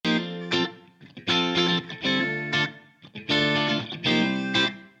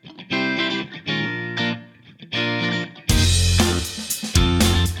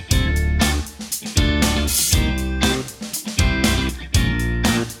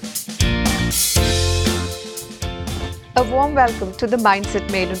A warm welcome to the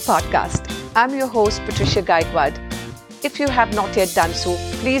Mindset Maiden podcast. I'm your host, Patricia Gaikwad. If you have not yet done so,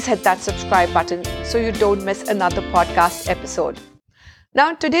 please hit that subscribe button so you don't miss another podcast episode. Now,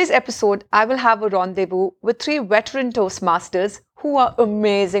 in today's episode, I will have a rendezvous with three veteran Toastmasters who are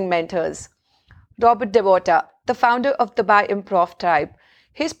amazing mentors. Robert Devota, the founder of the By Improv Tribe.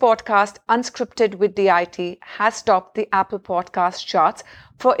 His podcast, Unscripted with DIT, has topped the Apple Podcast charts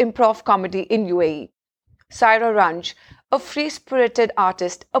for improv comedy in UAE. Saira Ranj, a free-spirited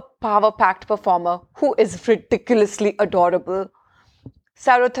artist, a power-packed performer who is ridiculously adorable.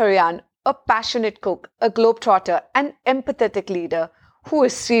 Saro Tharian, a passionate cook, a globetrotter, and empathetic leader who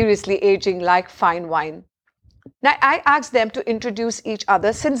is seriously aging like fine wine. Now, I asked them to introduce each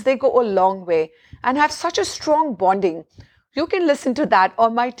other since they go a long way and have such a strong bonding. You can listen to that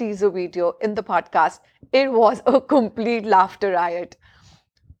on my teaser video in the podcast. It was a complete laughter riot.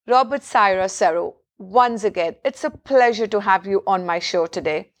 Robert Saira Sero, once again, it's a pleasure to have you on my show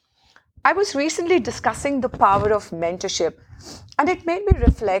today. I was recently discussing the power of mentorship, and it made me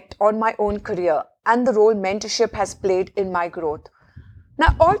reflect on my own career and the role mentorship has played in my growth.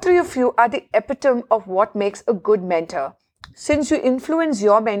 Now, all three of you are the epitome of what makes a good mentor, since you influence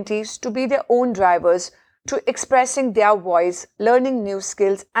your mentees to be their own drivers to expressing their voice, learning new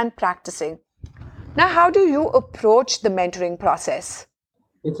skills, and practicing. Now, how do you approach the mentoring process?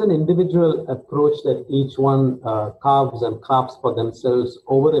 It's an individual approach that each one carves and crafts for themselves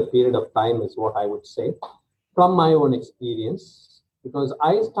over a period of time, is what I would say, from my own experience, because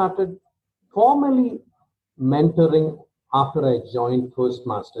I started formally mentoring after I joined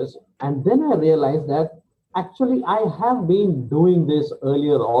Toastmasters. And then I realized that actually I have been doing this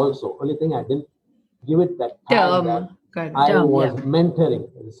earlier also. Only thing I didn't give it that time that I was mentoring.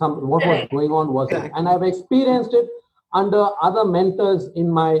 What was going on was, and I've experienced it under other mentors in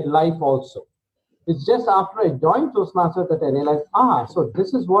my life also. It's just after I joined Toastmasters that I realized, so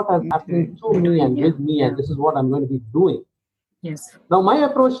this is what has happened to me and with me, and this is what I'm going to be doing. Yes. Now, my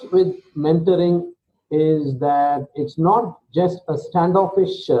approach with mentoring is that it's not just a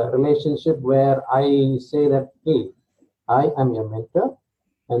standoffish relationship where I say that, hey, I am your mentor,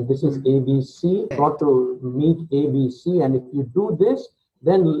 and this is ABC, got to meet ABC, and if you do this,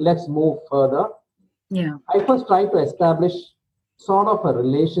 then let's move further. Yeah. I first try to establish sort of a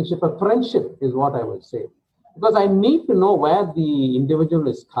relationship, a friendship is what I would say, because I need to know where the individual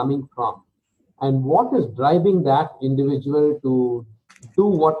is coming from and what is driving that individual to do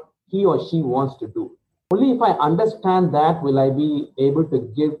what he or she wants to do. Only if I understand that will I be able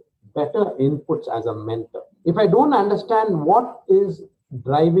to give better inputs as a mentor. If I don't understand what is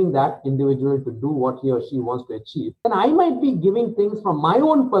driving that individual to do what he or she wants to achieve, then I might be giving things from my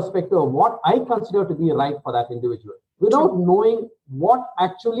own perspective of what I consider to be right for that individual without knowing what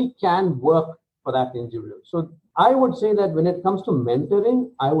actually can work for that individual. So I would say that when it comes to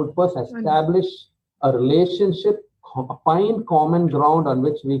mentoring, I would first establish a relationship, find common ground on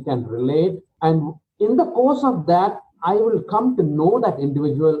which we can relate. And in the course of that, I will come to know that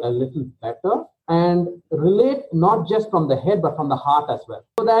individual a little better and relate not just from the head, but from the heart as well.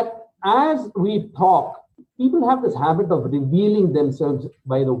 So that as we talk, people have this habit of revealing themselves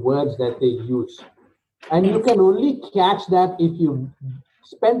by the words that they use. And you can only catch that if you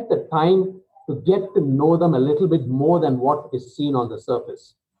spent the time to get to know them a little bit more than what is seen on the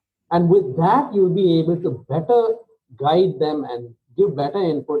surface. And with that, you'll be able to better guide them and give better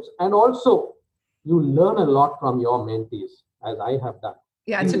inputs. And also, you learn a lot from your mentees, as I have done.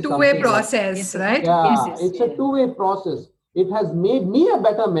 Yeah, it's a two-way process, right? Yeah, it's a two-way process. It has made me a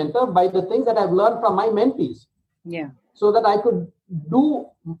better mentor by the things that I've learned from my mentees. Yeah. So that I could do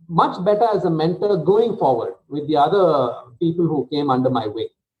much better as a mentor going forward with the other people who came under my way.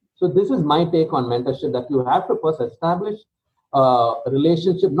 So this is my take on mentorship, that you have to first establish a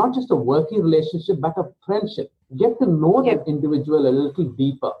relationship, not just a working relationship, but a friendship. Get to know that individual a little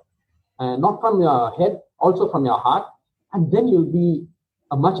deeper. Not from your head, also from your heart. And then you'll be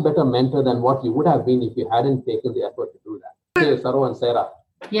a much better mentor than what you would have been if you hadn't taken the effort to do that. Okay, Saro and Sarah.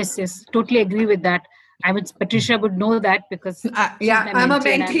 Yes, totally agree with that. Patricia would know that because I'm a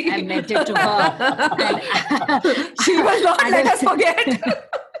mentee. I'm mentored to her. She will not let us forget.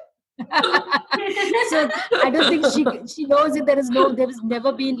 So I don't think she knows that there has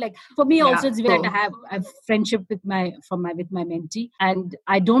never been, like, for me also it's weird to have a friendship with my mentee, and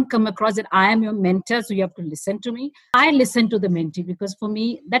I don't come across that I am your mentor, so you have to listen to me. I listen to the mentee because for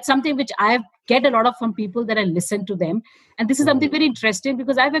me that's something which I've get a lot of from people that I listen to them. And this is something very interesting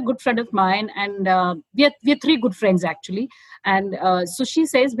because I have a good friend of mine, and we are three good friends actually. And so she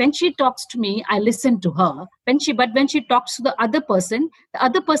says when she talks to me, I listen to her. But when she talks to the other person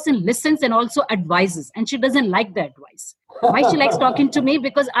listens and also advises, and she doesn't like the advice. Why she likes talking to me?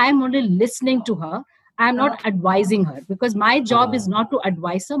 Because I'm only listening to her. I'm not advising her, because my job is not to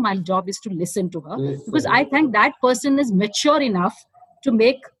advise her. My job is to listen to her, because I think that person is mature enough to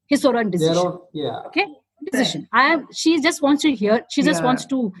make his or her own decision. Okay, decision. She just wants to hear. She just wants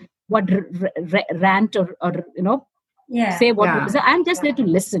to rant or say what it is. I'm just there to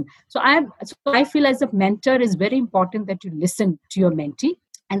listen. So I feel as a mentor is very important that you listen to your mentee.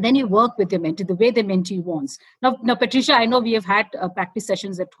 And then you work with your mentee the way the mentee wants. Now, Patricia, I know we have had practice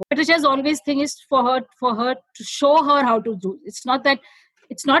sessions at home. Patricia's always thing is for her to show her how to do. It's not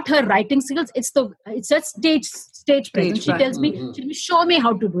her writing skills. It's a stage presence. She tells me, show me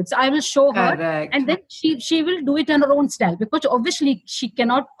how to do it. So I will show her, and then she will do it in her own style. Because obviously she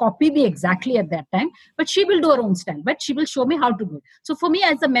cannot copy me exactly at that time, but she will do her own style. But she will show me how to do it. So for me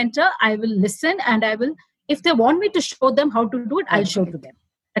as a mentor, I will listen, and I will, if they want me to show them how to do it, I'll show to them.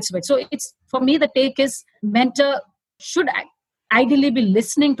 That's right. So it's, for me, the take is mentor should ideally be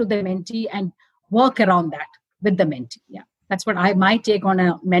listening to the mentee and work around that with the mentee. Yeah, that's what my take on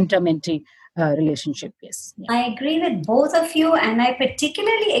a mentor-mentee relationship is. Yeah. I agree with both of you, and I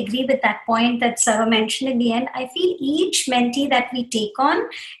particularly agree with that point that Sarah mentioned in the end. I feel each mentee that we take on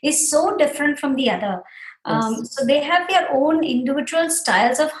is so different from the other. So they have their own individual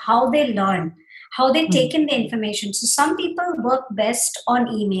styles of how they learn, how they take in the information. So some people work best on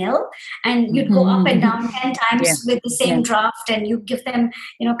email, and you'd go up and down 10 times with the same draft, and you give them,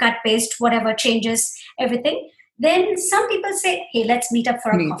 cut, paste, whatever, changes, everything. Then some people say, hey, let's meet up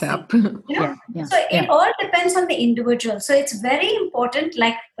for a coffee. So it all depends on the individual. So it's very important,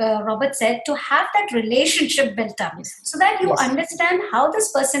 like Robert said, to have that relationship built up so that you understand how this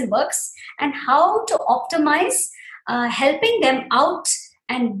person works and how to optimize helping them out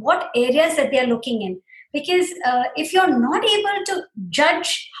and what areas that they are looking in. Because if you're not able to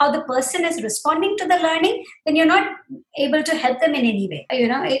judge how the person is responding to the learning, then you're not able to help them in any way.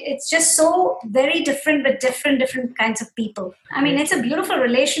 It's just so very different with different kinds of people. I mean, it's a beautiful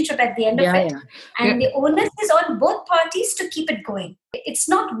relationship at the end of it. And the onus is on both parties to keep it going. It's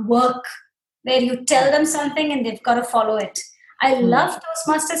not work where you tell them something and they've got to follow it. I love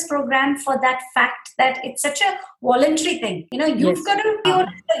Toastmasters program for that fact that it's such a voluntary thing. You've got to be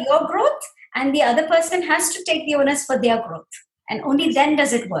honest for your growth, and the other person has to take the onus for their growth. And only then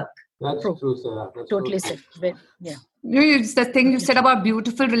does it work. That's true, Sarah. That's totally true. Yeah. It's the thing you said about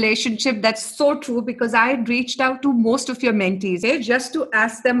beautiful relationship. That's so true, because I had reached out to most of your mentees just to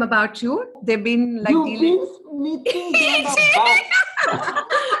ask them about you. They've been like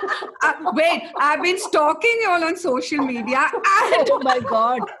wait, I've been stalking you all on social media. And oh my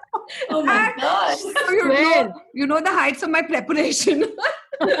God. You know the heights of my preparation.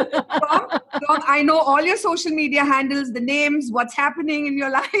 I know all your social media handles, the names, what's happening in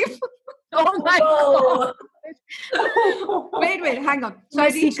your life. Oh my God. Wait, hang on. So my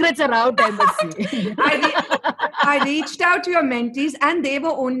secrets are out, I must say. I reached out to your mentees, and they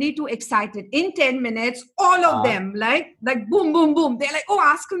were only too excited. In 10 minutes, all of them, like boom, boom, boom. They're like, oh,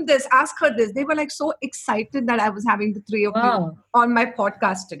 ask him this, ask her this. They were like so excited that I was having the three of you on my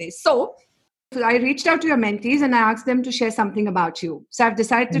podcast today. So I reached out to your mentees and I asked them to share something about you. So I've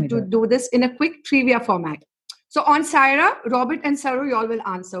decided to do this in a quick trivia format. So on Saira, Robert and Saru, you all will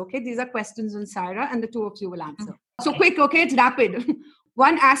answer, okay? These are questions on Saira, and the two of you will answer. So quick, okay? It's rapid.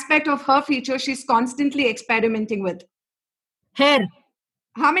 One aspect of her feature she's constantly experimenting with. Hair.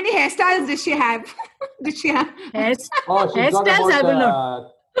 How many hairstyles does she have? Hairstyles, I will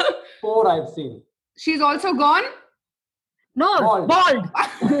not. 4 I've seen. She's also gone? No, bald.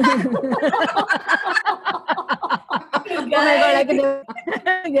 Oh my God, I can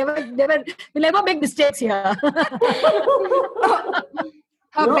never make mistakes here.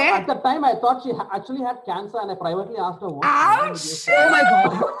 At the time, I thought she actually had cancer, and I privately asked her, what? Ouch! Oh my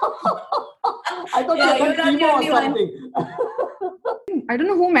God. I thought she had chemo or something. I don't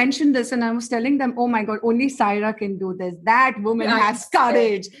know who mentioned this, and I was telling them, oh my God, only Saira can do this. That woman has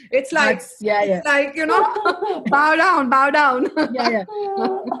courage. It's like, it's like, bow down.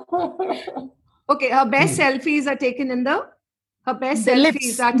 Okay, her best selfies are taken in the... Her best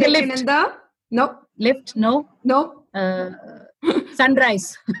selfies are taken in the... No. Lift? No.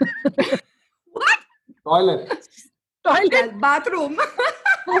 Sunrise. What? Toilet. Bathroom.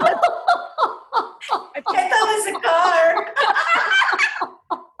 I thought it was a car.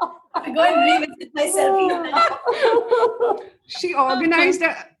 I'm going to revisit my selfie now. She organized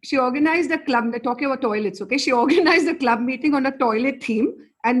she organized a club. We're talking about toilets, okay? She organized a club meeting on a toilet theme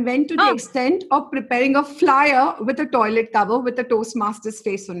and went to the extent of preparing a flyer with a toilet cover with a Toastmaster's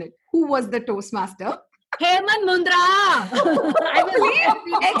face on it. Who was the Toastmaster? Hemant Mundra.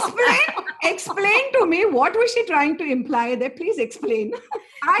 Explain to me, what was she trying to imply there? Please explain.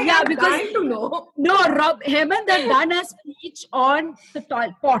 I am dying to know. No, Hemant had done a speech on the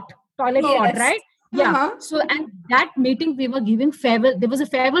toilet pot, right? Yeah. Uh-huh. So, and that meeting we were giving farewell. There was a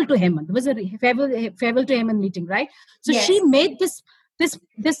farewell to Hemant. There was a farewell to Hemant meeting, right? So she made this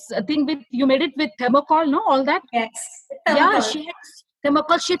thing with, you made it with thermocol, no? All that? Yes. Yeah, she had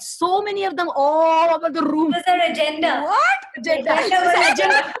thermocol. She had so many of them all over the room. It was her agenda. What? Agenda.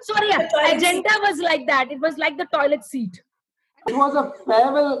 Agenda. Agenda was like that. It was like the toilet seat. It was a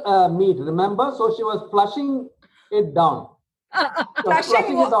farewell meet, remember? So she was flushing it down.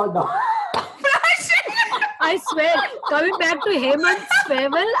 Flushing it all down. I swear, coming back to Hemant's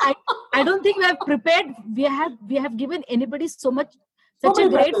farewell, I don't think we have prepared. We have given anybody such a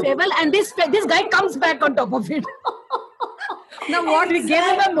great farewell, and this guy comes back on top of it. Now what? We gave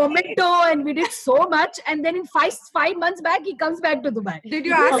him a memento, and we did so much, and then in 5 months back, he comes back to Dubai. Did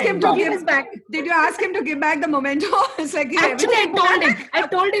you ask him to give back? Did you ask him to give back the memento? Actually, I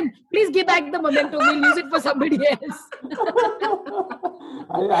told him, please give back the memento. We'll use it for somebody else.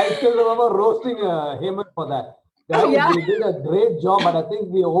 I still remember roasting Hemant for that. Guys, we did a great job, but I think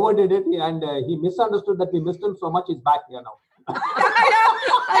we overdid it, and he misunderstood that we missed him so much. He's back here now.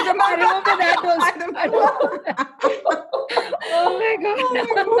 I remember that. Oh my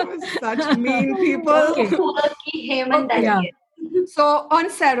God. Such mean people. So on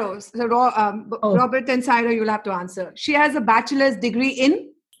Saros, Robert and Saira, you'll have to answer. She has a bachelor's degree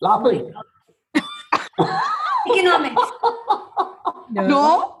in? Laughing. Economics.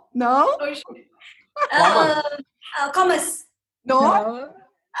 No. Commerce. No.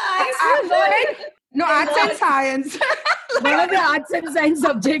 No, arts and science. One of the arts and science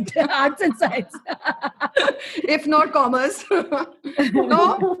subject. Arts and science. If not commerce.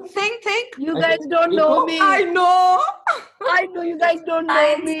 No, think. You guys don't know me. I know you guys don't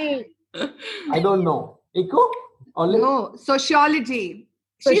know me. I don't know. Eco? No, sociology.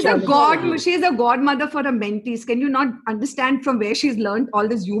 She's a godmother for her mentees. Can you not understand from where she's learned all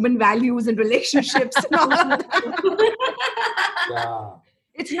these human values and relationships and all that? Yeah.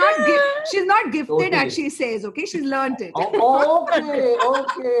 It's not she's not gifted as she says, okay? She's learned it. Okay.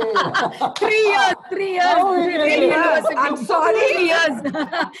 3 years. I'm sorry. 3 years.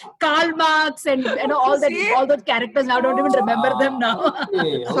 Karl Marx and all those characters. I don't even remember them now.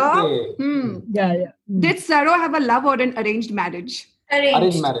 Okay. Yeah. Did Saro have a love or an arranged marriage?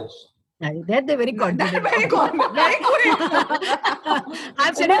 Arranged marriage. They're very confident. Very confident. Very quick.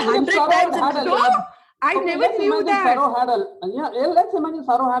 I've said it 100 times. No, I never knew that. Let's imagine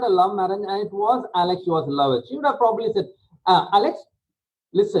Saro had a love marriage and it was Alex she was in love with. She would have probably said, Alex,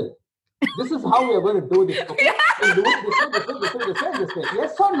 listen, this is how we are going to do this. Okay? We'll do it this way.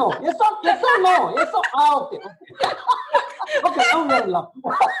 Yes or no? Yes or no? Okay. Okay, now we are in love.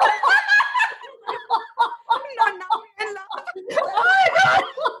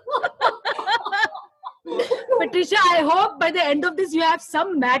 Patricia, I hope by the end of this you have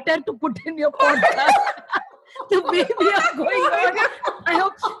some matter to put in your podcast. The way we are going on, I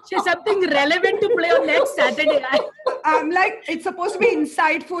hope there's something relevant to play on next Saturday. Like, it's supposed to be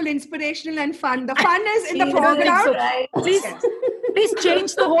insightful, inspirational, and fun. The fun is in the foreground. So. Right. Please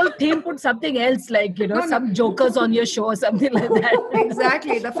change the whole theme. Put something else, like some jokers on your show or something like that.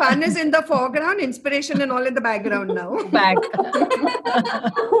 Exactly. The fun is in the foreground, inspiration and all in the background now.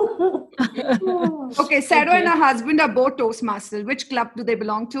 Okay, Saro and her husband are both Toastmasters. Which club do they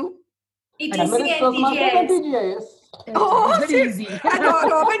belong to? ETC and TGIS. Oh, very easy. And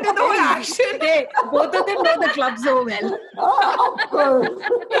Robin did the whole action. Hey, both of them know the club so well. Of course.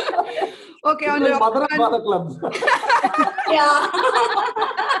 Okay, on mother and father clubs. Yeah.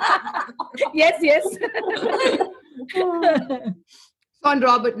 Yes. So on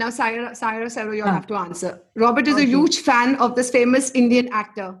Robert, now Saro, you'll have to answer. Robert is a huge fan of this famous Indian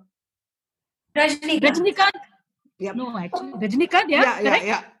actor. Rajinikanth. Yep. No, actually, Rajinikanth.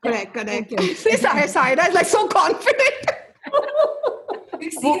 Yeah. Correct. Okay. See, Saira is like so confident.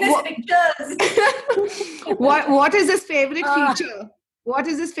 We've seen his pictures. What is his favorite feature? What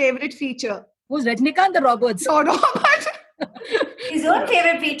is his favorite feature? Who's Rajinikanth or Roberts? Oh, Robert. His own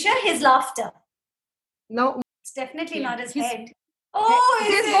favorite feature, his laughter. No. It's definitely not his head.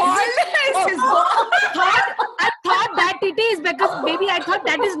 His ball. I thought that it is because maybe I thought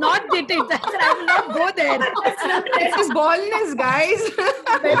that is not it. That's why I will not go there. It's his baldness, guys.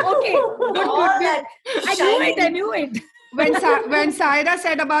 Okay. Good. I knew it. when Saira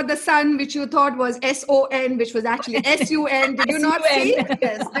said about the sun, which you thought was SON, which was actually SUN, did you not see?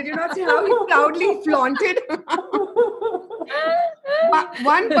 Yes. Did you not see how he proudly flaunted? But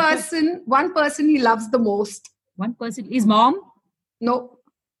one person he loves the most. One person is mom. No.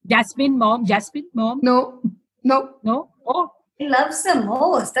 Jasmine mom. No. Oh. He loves the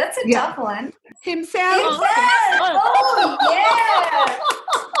most. That's a tough one. Himself. Oh, yeah.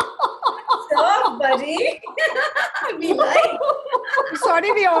 Stop, buddy. We like.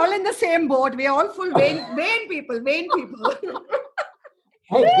 Sorry, we're all in the same boat. We're all full vain people.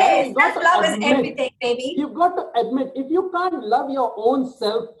 Hey, Yes, guys, love is everything, baby. You've got to admit, if you can't love your own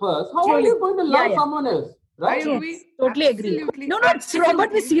self first, how are Surely. you going to love Yeah. someone else? Right? Yes, totally agree. Absolutely. No,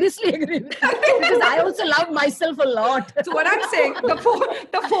 Robert, we seriously agree. Because I also love myself a lot. So what I'm saying, the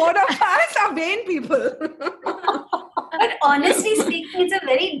four of us are vain people. But honestly speaking, it's a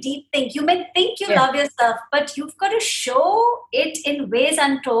very deep thing. You may think you love yourself, but you've got to show it in ways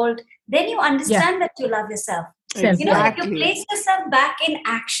untold. Then you understand that you love yourself. Self, You know, if Exactly. you place yourself back in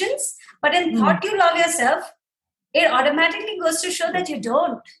actions, but in thought you love yourself, it automatically goes to show that you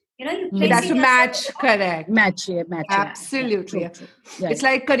don't. You know, you It place has to yourself- match. Correct. Match. Absolutely. Yeah, true. Yeah. It's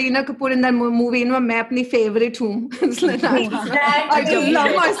like Kareena Kapoor in that movie, you know, मैं अपनी favorite हूँ. It's like I just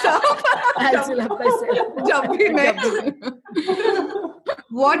love myself. I also love myself. जब भी मैं-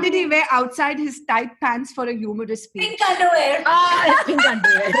 What did he wear outside his tight pants for a humorous speech? Pink underwear. Pink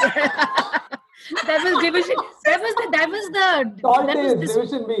underwear. That was division. That was the Tall that was tales, this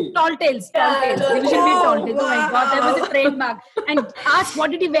Division B. tall tales. Yeah, Division B tall tales. Oh my God, that was wow. a trademark. And ask what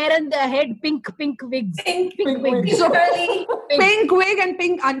did he wear on the head? Pink wigs. Pink Pink wigs. wigs. So curly. pink wig and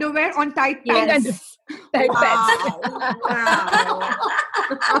pink underwear on tight Pink pants. Tight pants.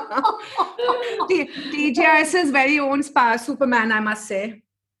 TGIS's very own Superman, I must say.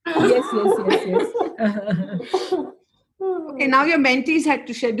 Yes. Okay, now your mentees had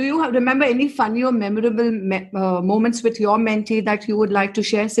to share. Do you remember any funny or memorable moments with your mentee that you would like to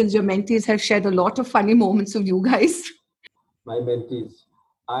share, since your mentees have shared a lot of funny moments of you guys? My mentees.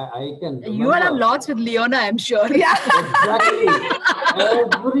 I can You will have remember. lots with Leona, I'm sure. Yeah. Exactly.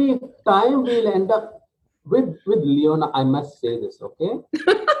 Every time we'll end up with Leona, I must say this, okay?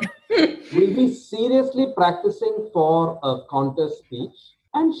 We'll be seriously practicing for a contest speech,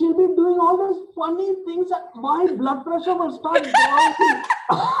 and she'll be doing all those funny things that my blood pressure will start going.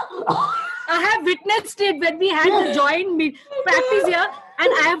 I have witnessed it when we had the joint practice here, and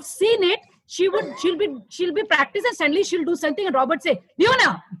I have seen it. She'll be practicing, and suddenly she'll do something, and Robert say,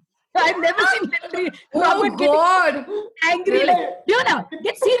 Leona. I've never seen Robert getting God. angry like, Leona,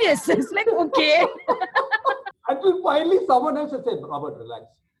 get serious. It's like, okay. Until finally someone else has said, Robert, relax.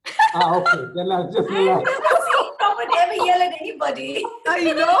 Okay, then I'll just relax. I've never seen Robert ever yell at anybody.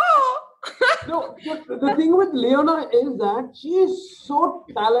 I know. No, the thing with Leona is that she is so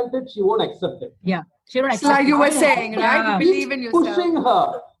talented, she won't accept it. Yeah. She don't It's like you were saying, right? Yeah. Believe in yourself. Pushing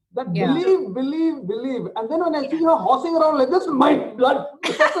her. That Yeah. believe. And then when I see her horsing around like this, my blood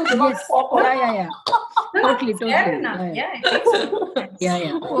pressure will not pop up. Yeah. Totally. Fair enough. Yeah, I think so.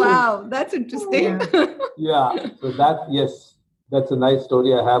 Yeah. Wow, that's interesting. Yeah. So that's a nice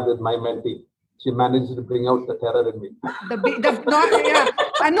story I have with my mentee. She managed to bring out the terror in me.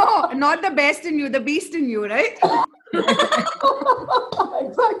 Not the best in you, the beast in you, right?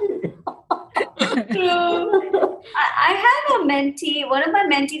 Exactly. I have a mentee, one of my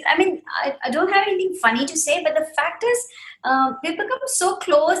mentees. I mean, I don't have anything funny to say, but the fact is, we've become so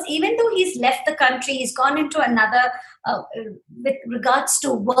close. Even though he's left the country, he's gone into another, with regards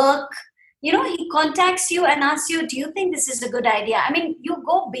to work. You know, he contacts you and asks you, do you think this is a good idea? I mean, you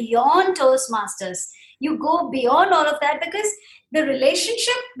go beyond Toastmasters. You go beyond all of that because the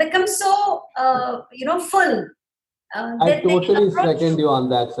relationship becomes so, full. I totally second you on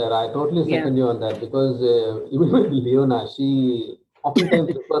that, sir. I totally second you on that because even with Leona, she oftentimes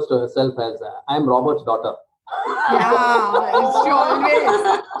refers to herself as I'm Robert's daughter. Yeah,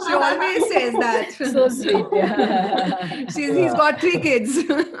 she always says that. So sweet. Yeah. He's got 3 kids.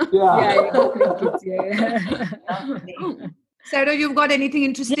 Sarah, you've got anything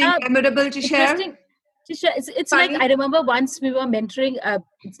interesting, memorable to share? It's like I remember once we were mentoring.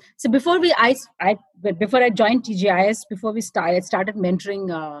 So before I joined TGIS, before we started mentoring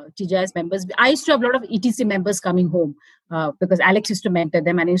TGIS members, I used to have a lot of ETC members coming home because Alex used to mentor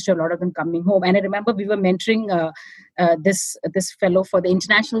them, and I used to have a lot of them coming home. And I remember we were mentoring this fellow for the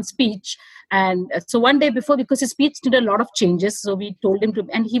international speech. And so one day before, because his speech did a lot of changes, so we told him to,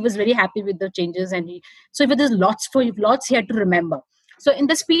 and he was very happy with the changes. And there's lots he had to remember. So in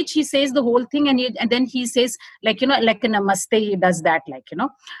the speech, he says the whole thing, and then he says, like a namaste, he does that,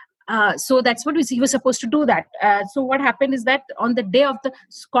 So that's what he was supposed to do that. So what happened is that on the day of the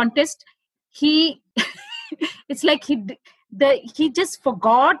contest, he it's like he just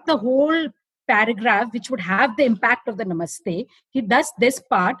forgot the whole paragraph which would have the impact of the namaste. He does this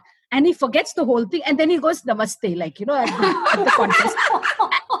part and he forgets the whole thing, and then he goes namaste, like, you know, at the contest.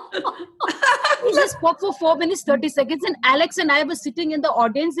 He just spoke for 4 minutes 30 seconds, and Alex and I were sitting in the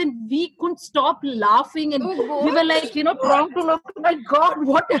audience and we couldn't stop laughing, and we were like, you know, trying to look, oh my God,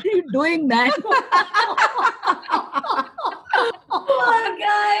 what are you doing, man? Poor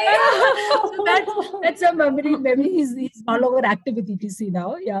guy. So that's a memory. Maybe he's all over active with ETC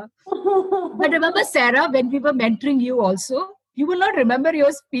now. Yeah. But remember, Sarah, when we were mentoring you also, you will not remember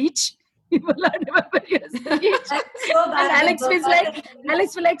your speech. You will not remember your speech. So And Alex was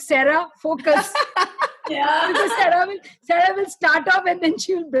like, Sarah, focus. Yeah. Because Sarah will start off and then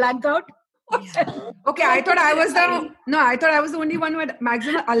she will blank out. Okay, I thought I was the only one who had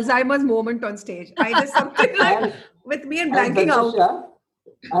maximum Alzheimer's moment on stage. I did something like with me and blanking out.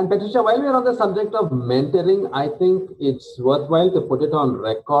 And Patricia, while we're on the subject of mentoring, I think it's worthwhile to put it on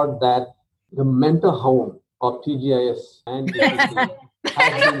record that the mentor home of TGIS and ETC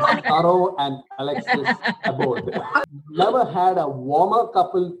has been Saro and Alex's abode. Never had a warmer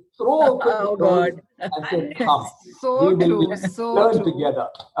couple throw open the doors and say, come, So we will true, so learn true. together.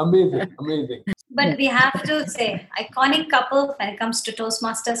 Amazing, amazing. But we have to say, iconic couple when it comes to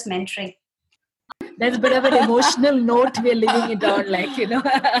Toastmasters mentoring. There's a bit of an emotional note we're living it on, like, you know.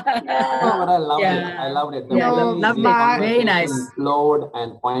 No, but I loved it. I loved it. The Yeah, way lovely. the Very nice. conversation flowed,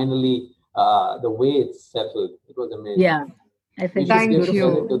 and finally, the way it settled, it was amazing. Yeah, I We think should Thank give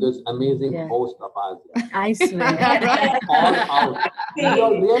you. credit to this amazing Yeah. host of ours. I swear. All out. Did you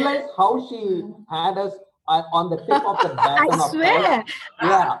all realize how she had us on the tip of the baton I of swear.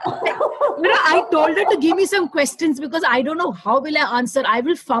 Yeah. You know, I told her to give me some questions because I don't know how will I answer. I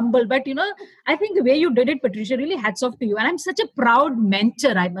will fumble. But, you know, I think the way you did it, Patricia, really hats off to you. And I'm such a proud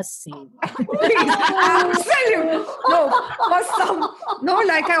mentor, I must say. Absolutely.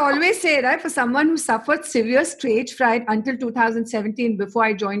 Like I always say, right, for someone who suffered severe stage fright until 2017 before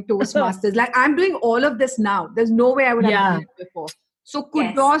I joined Toastmasters, like I'm doing all of this now. There's no way I would have done it before. So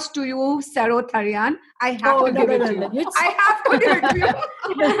kudos to you, Saro Tharyan. I have to give it to you. I have to give it to you.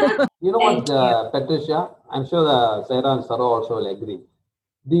 You know what, Patricia? I'm sure Sarah and Saro also will agree.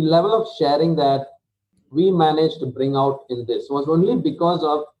 The level of sharing that we managed to bring out in this was only because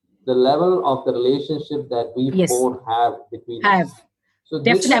of the level of the relationship that we four have between us. So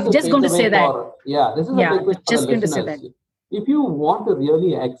Definitely, I'm just going to say that. This is a takeaway for just the going to say listeners. that. If you want to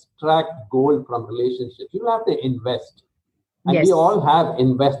really extract gold from relationships, you have to invest. And we all have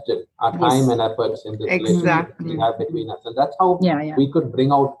invested our time and efforts in this relationship we have between us. And that's how we could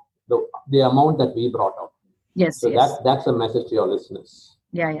bring out the amount that we brought out. So that's a message to your listeners.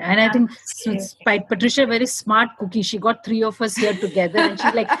 Yeah. And I think Patricia, very smart cookie. She got 3 of us here together, and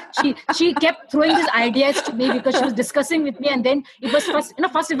she kept throwing these ideas to me because she was discussing with me. And then it was first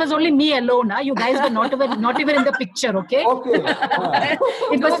it was only me alone. Huh? You guys were not even in the picture. Okay.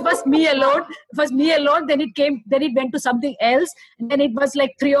 It was first me alone. Then it went to something else, and then it was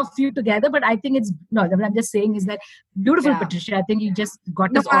like 3 of you together. But I think what I'm just saying is that beautiful, Patricia. I think you just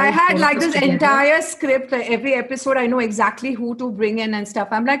got us all. I had like this together. entire script. Every episode, I know exactly who to bring in and stuff.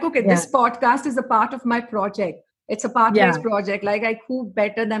 I'm like, okay, this podcast is a part of my project. It's a Pathways project. Like, who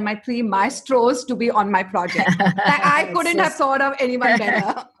better than my 3 maestros to be on my project? I couldn't have thought of anyone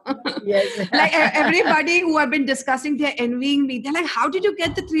better. Like everybody who I've been discussing, they're envying me. They're like, how did you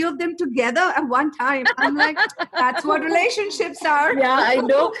get the 3 of them together at one time? I'm like, that's what relationships are. Yeah, I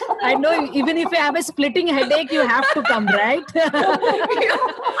know. Even if you have a splitting headache, you have to come, right?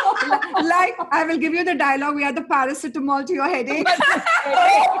 Like, I will give you the dialogue. We are the paracetamol to your headache.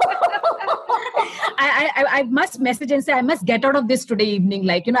 I must message and say, I must get out of this today evening.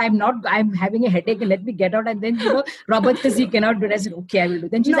 Like, I'm having a headache and let me get out. And then, Robert says he cannot do it. I said, okay, I will do.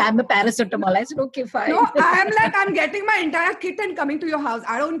 Then she said, I'm a paracetamol. I said, okay, fine. No, I'm getting my entire kit and coming to your house.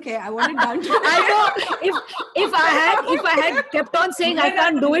 I don't care. I want it done. I know. If I had kept on saying I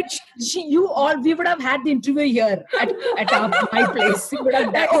can't do it, we would have had the interview here at my place. Would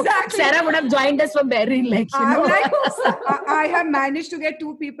have done, exactly. Sarah would have joined us from Bahrain. I have managed to get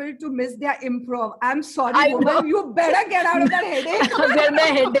 2 people to miss their improv. I'm sorry, woman. You better get out of that headache. Get my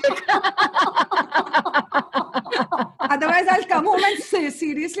headache. Otherwise, I'll come home and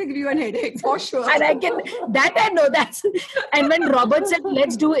seriously give you a headache for sure. And I know that. And when Robert said,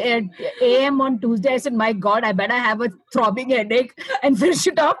 let's do AM on Tuesday, I said, my God, I better have a throbbing headache and finish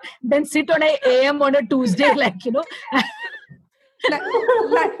it off. Then sit on AM on a Tuesday,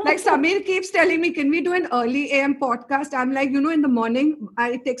 like Samir keeps telling me, can we do an early AM podcast? I'm like, in the morning,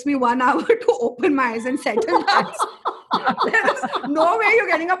 it takes me 1 hour to open my eyes and settle down. There's no way you're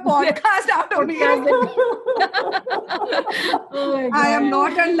getting a podcast out of me. Oh I am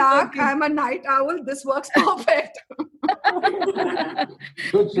not a lark. I'm a night owl. This works perfect.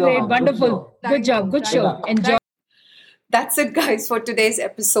 Good show. Great, wonderful. Good job. Good Thank you. show. Enjoy. That's it, guys, for today's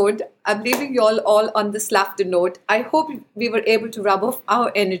episode. I'm leaving you all on this laughter note. I hope we were able to rub off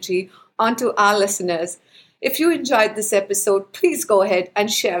our energy onto our listeners. If you enjoyed this episode, please go ahead and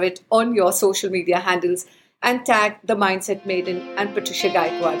share it on your social media handles and tag The Mindset Maiden and Patricia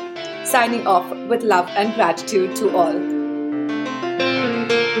Gaikwad. Signing off with love and gratitude to all.